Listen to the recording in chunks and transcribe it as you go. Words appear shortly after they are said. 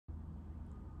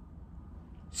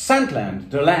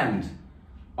Scentland, the land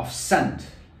of scent.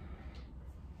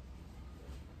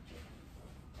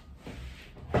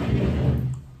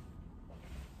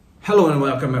 Hello and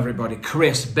welcome everybody,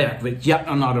 Chris back with yet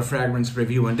another fragrance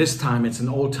review, and this time it's an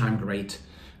all-time great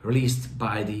released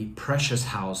by the precious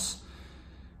house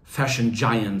fashion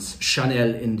giants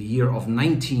Chanel in the year of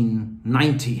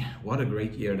 1990. What a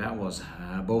great year that was,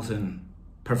 both in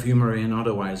perfumery and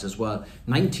otherwise as well.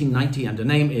 1990, and the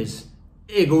name is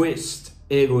Egoiste.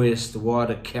 Egoiste, what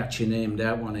a catchy name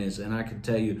that one is, and I can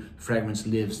tell you the fragrance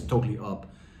lives totally up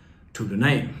to the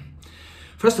name.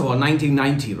 First of all,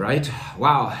 1990, right?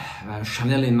 Wow,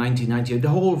 Chanel in 1990. The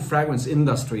whole fragrance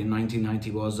industry in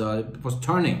 1990 was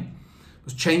turning,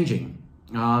 was changing.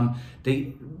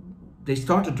 They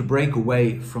started to break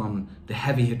away from the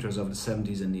heavy hitters of the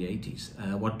 70s and the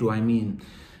 80s. What do I mean?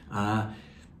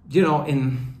 You know,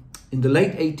 in the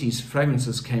late 80s,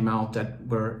 fragrances came out that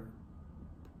were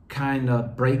kind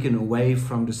of breaking away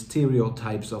from the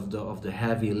stereotypes of the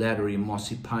heavy, leathery,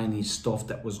 mossy, piney stuff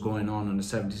that was going on in the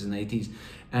 70s and 80s.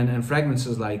 And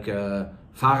fragrances like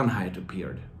Fahrenheit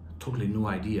appeared, totally new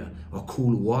idea, or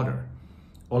Cool Water.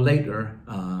 Or later,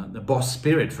 the Boss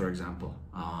Spirit, for example,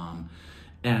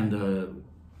 and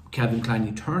Calvin Klein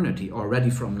Eternity, already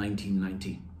from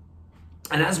 1990.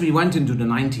 And as we went into the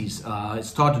 90s, it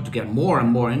started to get more and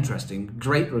more interesting.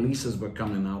 Great releases were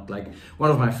coming out, like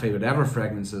one of my favorite ever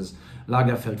fragrances,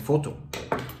 Lagerfeld Photo.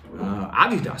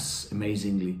 Adidas,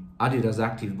 amazingly. Adidas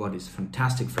Active Bodies,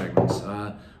 fantastic fragrance.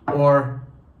 Or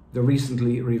the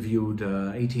recently reviewed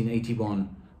 1881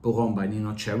 Pour Homme by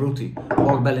Nino Cerruti.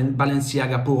 Or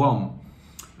Balenciaga Pour Homme.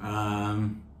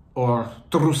 Or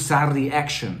Trussardi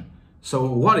Action. So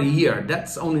what a year.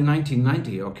 That's only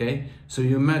 1990, okay? So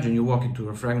you imagine you walk into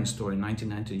a fragrance store in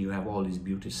 1990, you have all these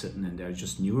beauties sitting in there,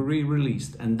 just newly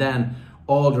released. And then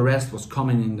all the rest was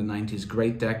coming in the 90s.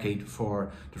 Great decade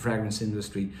for the fragrance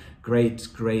industry. Great,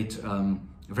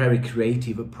 very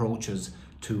creative approaches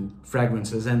to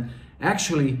fragrances. And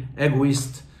actually,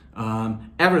 Egoiste,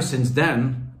 ever since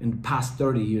then, in the past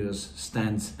 30 years,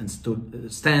 stands and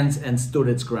stood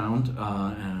its ground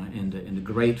in the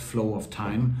great flow of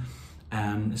time.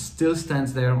 And still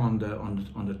stands there on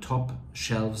the top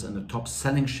shelves and the top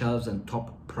selling shelves and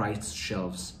top price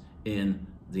shelves in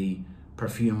the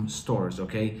perfume stores.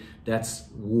 Okay, that's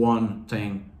one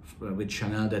thing with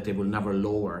Chanel, that they will never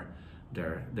lower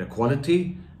their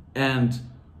quality and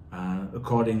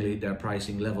accordingly their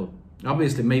pricing level.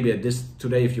 Obviously, maybe at this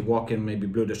today, if you walk in, maybe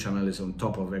Bleu de Chanel is on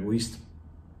top of Egoiste.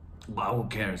 Well, who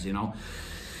cares, you know?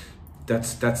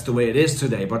 That's the way it is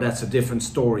today, but that's a different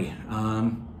story.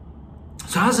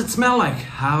 So how does it smell like?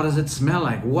 How does it smell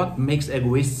like? What makes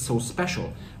Egoiste so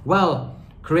special? Well,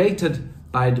 created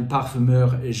by the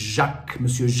parfumeur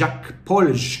Monsieur Jacques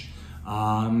Polge.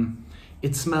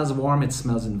 It smells warm, it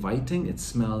smells inviting, it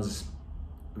smells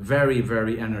very,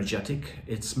 very energetic.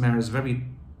 It smells very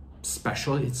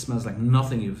special. It smells like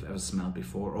nothing you've ever smelled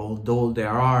before, although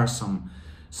there are some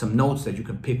notes that you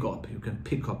can pick up. You can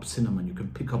pick up cinnamon, you can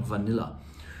pick up vanilla,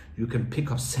 you can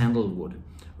pick up sandalwood,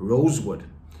 rosewood.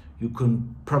 You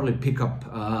can probably pick up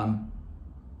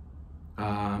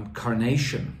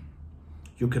carnation.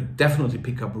 You could definitely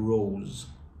pick up rose.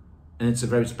 And it's a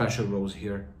very special rose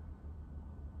here.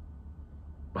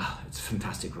 Wow, it's a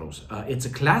fantastic rose. It's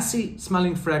a classy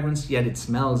smelling fragrance, yet it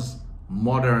smells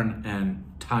modern and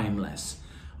timeless.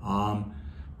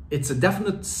 It's a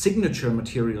definite signature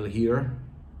material here.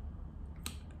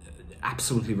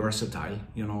 Absolutely versatile,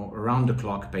 you know, around the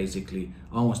clock basically,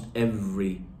 almost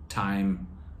every time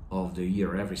of the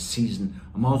year, every season.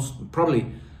 Most probably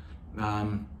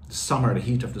the summer, the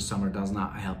heat of the summer does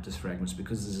not help this fragrance,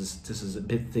 because this is a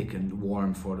bit thick and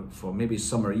warm for maybe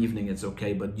summer evening it's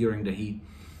okay, but during the heat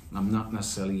I'm not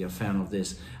necessarily a fan of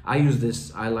this. I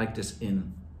like this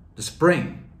in the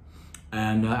spring,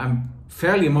 and I'm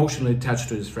fairly emotionally attached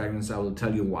to this fragrance. I will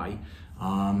tell you why,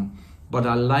 but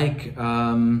I like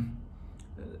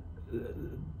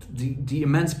the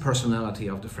immense personality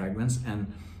of the fragrance,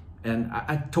 and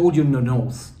I told you the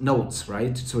notes,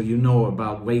 right? So you know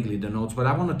about vaguely the notes, but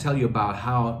I want to tell you about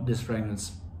how this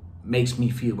fragrance makes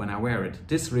me feel when I wear it.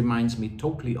 This reminds me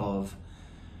totally of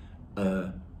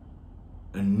a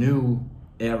new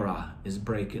era is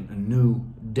breaking, a new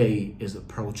day is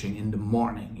approaching in the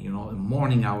morning, you know, a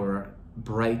morning hour,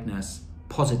 brightness,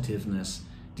 positiveness,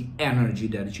 the energy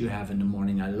that you have in the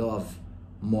morning. I love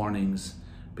mornings,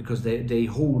 because they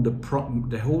hold the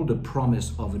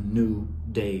promise of a new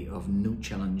day, of new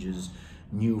challenges,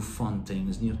 new fun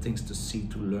things, new things to see,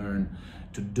 to learn,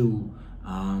 to do.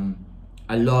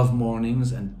 I love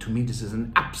mornings, and to me this is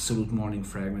an absolute morning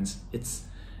fragrance. It's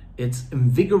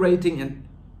invigorating and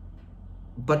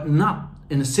but not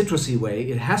in a citrusy way.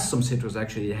 It has some citrus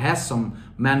actually. It has some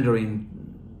mandarin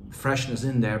freshness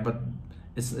in there, but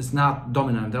it's not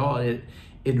dominant at all. It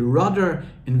rather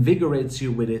invigorates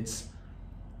you with its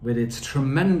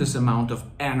tremendous amount of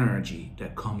energy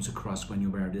that comes across when you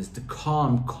wear this. The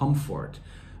calm comfort,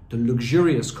 the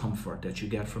luxurious comfort that you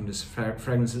get from this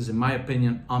fragrance is, in my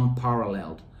opinion,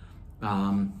 unparalleled.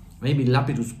 Maybe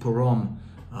Lapidus Purom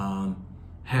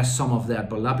has some of that,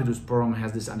 but Lapidus Purom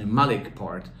has this animalic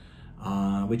part,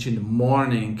 which in the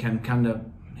morning can kind of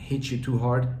hit you too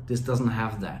hard. This doesn't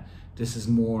have that. This is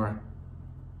more,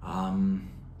 how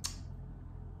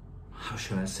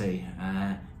should I say,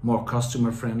 more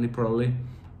customer friendly probably,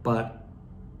 but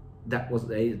that was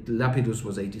Lapidus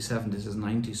was 87, this is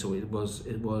 90, so it was,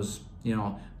 you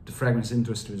know, the fragrance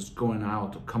industry is coming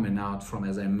out from,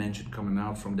 as I mentioned, coming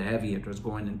out from the heavy hitters,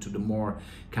 going into the more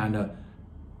kind of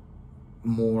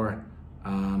more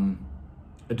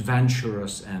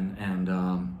adventurous and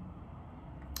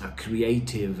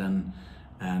creative and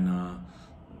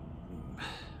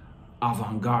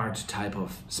avant-garde type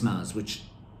of smells, which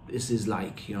this is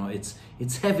like, you know,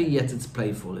 it's heavy yet it's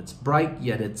playful, it's bright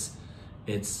yet it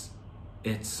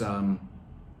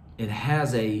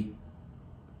has a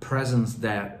presence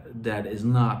that is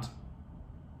not,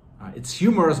 it's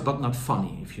humorous but not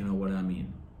funny, if you know what I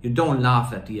mean. You don't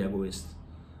laugh at the Egoiste,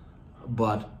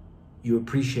 but you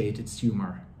appreciate its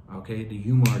humor, okay? The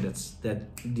humor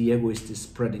that the Egoiste is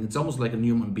spreading. It's almost like a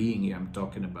human being here I'm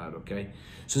talking about, okay?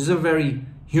 So he's a very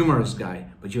humorous guy,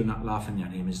 but you're not laughing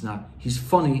at him. He's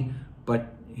funny,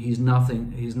 but he's not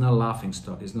a laughing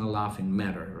stock. He's not a laughing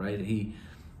matter, right?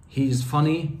 He's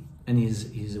funny, and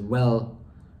he's a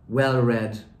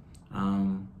well-read,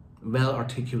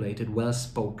 well-articulated,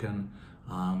 well-spoken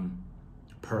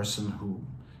person who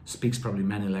speaks probably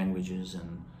many languages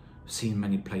and seen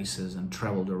many places and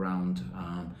traveled around,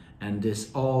 and this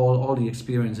all the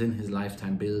experience in his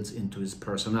lifetime builds into his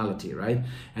personality, right?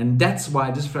 And that's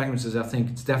why this fragrance is, I think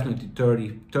it's definitely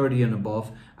 30 and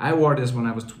above. I wore this when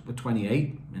I was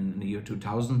 28 in the year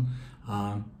 2000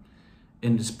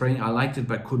 in the spring. I liked it,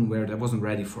 but I couldn't wear it. I wasn't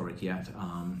ready for it yet.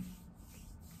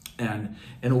 And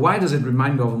why does it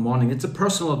remind me of a morning? It's a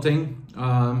personal thing.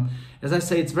 As I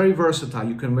say, it's very versatile.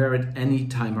 You can wear it any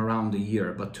time around the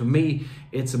year. But to me,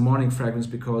 it's a morning fragrance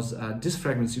because this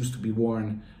fragrance used to be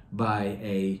worn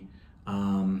by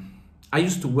I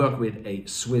used to work with a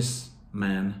Swiss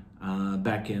man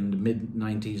back in the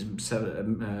mid-90s,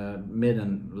 mid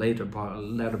and latter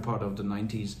part of the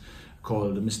 90s,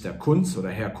 called Mr. Kunz, or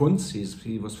Herr Kunz.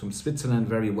 He was from Switzerland,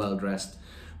 very well dressed,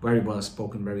 very well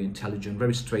spoken, very intelligent,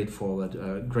 very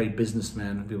straightforward, great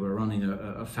businessman. We were running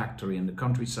a factory in the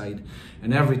countryside,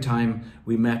 and every time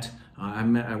we met,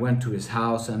 I went to his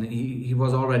house, and he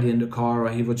was already in the car, or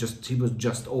he was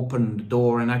just open the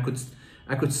door, and I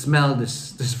could smell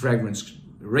this fragrance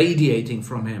radiating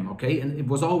from him. Okay, and it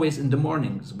was always in the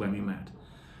mornings when we met,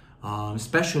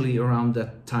 especially around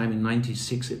that time in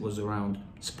 '96. It was around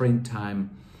springtime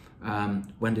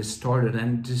when this started,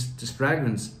 and this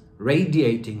fragrance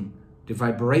radiating the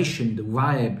vibration, the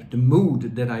vibe, the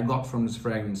mood that I got from this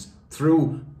fragrance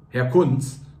through Herr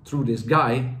Kunz, through this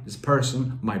guy, this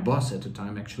person, my boss at the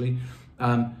time actually,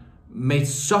 made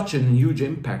such a huge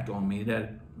impact on me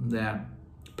that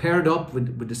paired up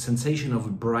with the sensation of a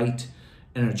bright,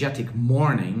 energetic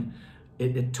morning,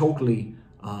 it totally,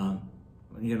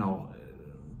 you know,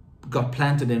 got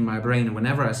planted in my brain. And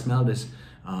whenever I smell this,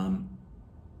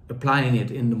 applying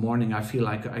it in the morning, I feel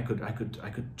like I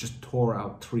could just tore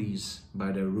out trees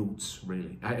by their roots.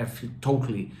 Really, I feel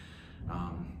totally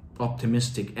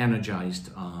optimistic, energized,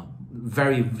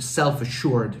 very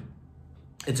self-assured.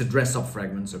 It's a dress-up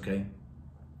fragrance, okay?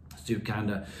 So you kind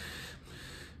of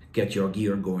get your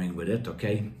gear going with it,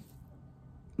 okay?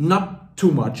 Not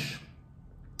too much,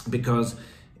 because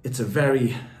it's a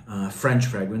very French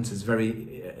fragrance. It's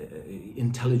very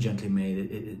intelligently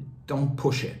made. Don't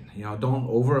push it, you know, don't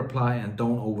over apply and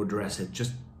don't overdress it.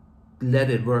 Just let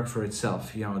it work for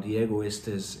itself. You know, the Egoiste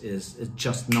it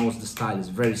just knows the style. It's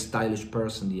a very stylish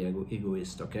person, the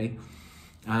Egoiste, okay?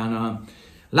 And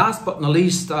last but not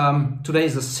least, today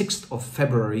is the 6th of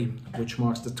February, which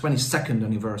marks the 22nd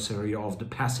anniversary of the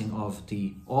passing of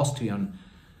the Austrian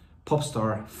pop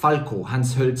star Falco,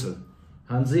 Hans Hölzel.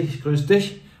 Hansi, grüß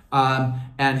dich.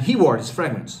 And he wore this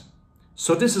fragrance.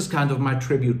 So this is kind of my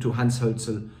tribute to Hans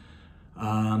Hölzel,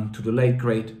 to the late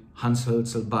great Hans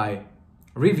Hölzel, by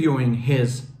reviewing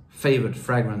his favorite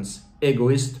fragrance,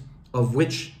 Egoiste, of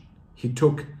which he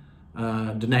took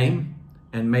the name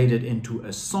and made it into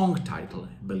a song title,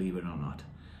 believe it or not.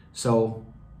 So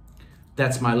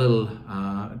that's my little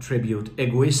tribute,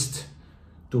 Egoiste,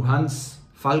 to Hans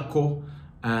Falco.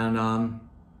 And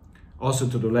also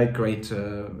to the late great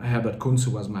Herbert Kunz,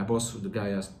 who was my boss, the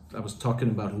guy I was talking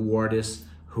about, who wore this,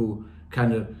 who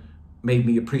kind of made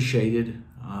me appreciate it,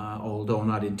 although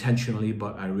not intentionally,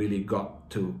 but I really got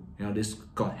to, this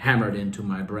got hammered into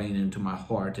my brain, into my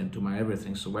heart, into my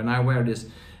everything. So when I wear this,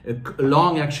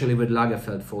 along actually with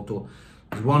Lagerfeld Photo,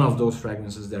 it's one of those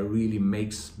fragrances that really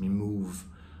makes me move,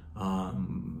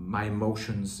 my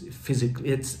emotions physically.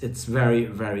 It's very,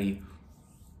 very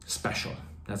special.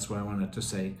 That's what I wanted to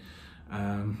say.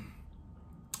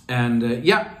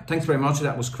 Yeah, thanks very much.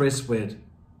 That was Chris with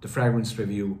the fragrance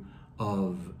review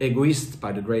of Egoiste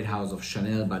by the great house of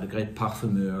Chanel, by the great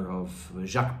parfumeur of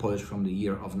Jacques Polch from the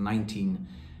year of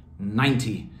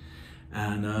 1990.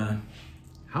 And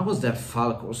how was that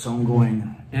Falco song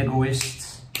going?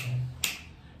 Egoist.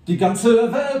 Die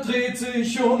ganze Welt dreht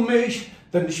sich mich,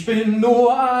 denn ich bin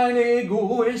nur ein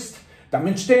Egoist. Der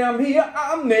Mensch, der mir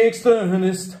am nächsten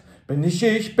ist,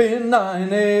 ich bin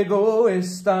ein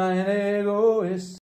Egoist, ein Egoist.